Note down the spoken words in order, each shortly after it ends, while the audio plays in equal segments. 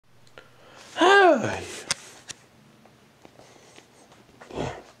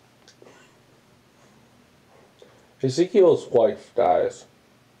Ezekiel's wife dies.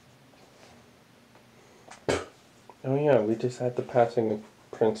 Oh yeah, we just had the passing of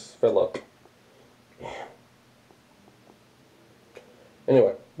Prince Philip.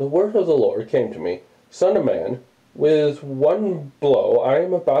 Anyway, the word of the Lord came to me, Son of man, with one blow I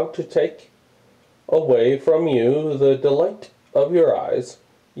am about to take away from you the delight of your eyes,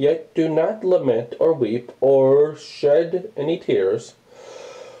 yet do not lament or weep or shed any tears.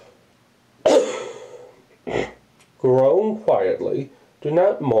 Groan quietly, do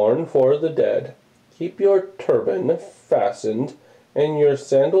not mourn for the dead. Keep your turban fastened and your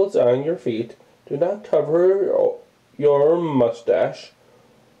sandals on your feet. Do not cover your mustache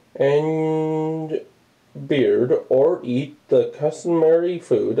and beard or eat the customary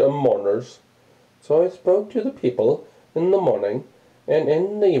food of mourners. So I spoke to the people in the morning, and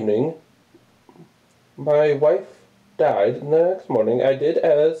in the evening my wife died. And the next morning I did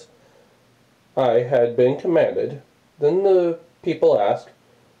as I had been commanded. Then the people asked,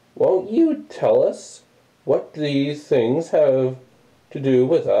 won't you tell us what these things have to do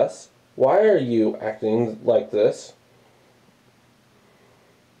with us? Why are you acting like this?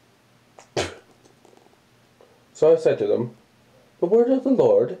 So I said to them, the word of the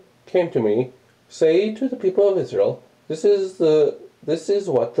Lord came to me, say to the people of Israel, this is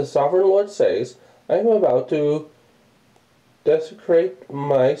what the sovereign Lord says, I am about to desecrate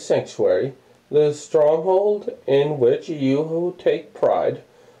my sanctuary, the stronghold in which you take pride,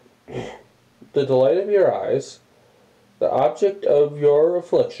 the delight of your eyes, the object of your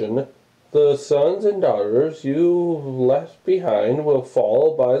affliction. The sons and daughters you left behind will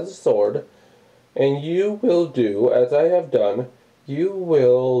fall by the sword, and you will do as I have done. You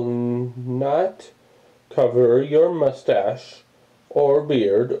will not cover your mustache or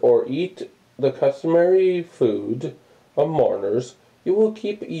beard or eat the customary food of mourners. You will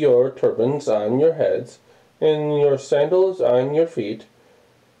keep your turbans on your heads and your sandals on your feet.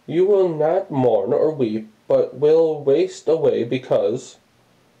 You will not mourn or weep, but will waste away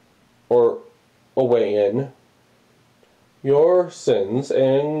away in your sins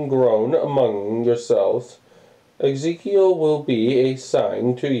and groan among yourselves. Ezekiel will be a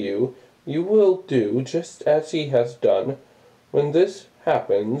sign to you. You will do just as he has done. When this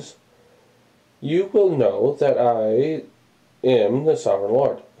happens, you will know that I am the sovereign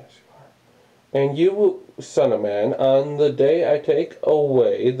Lord. Yes, you are. And you, son of man, on the day I take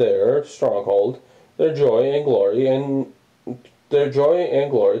away their stronghold, their joy and glory,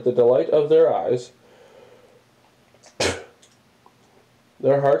 the delight of their eyes,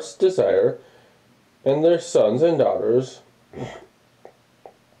 their heart's desire, and their sons and daughters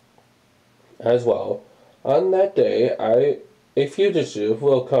as well. On that day a fugitive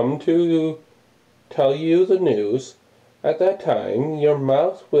will come to tell you the news. At that time your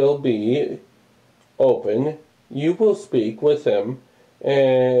mouth will be open, you will speak with him,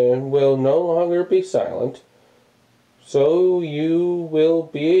 and will no longer be silent. So you will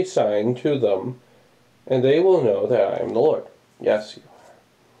be a sign to them, and they will know that I am the Lord. Yes,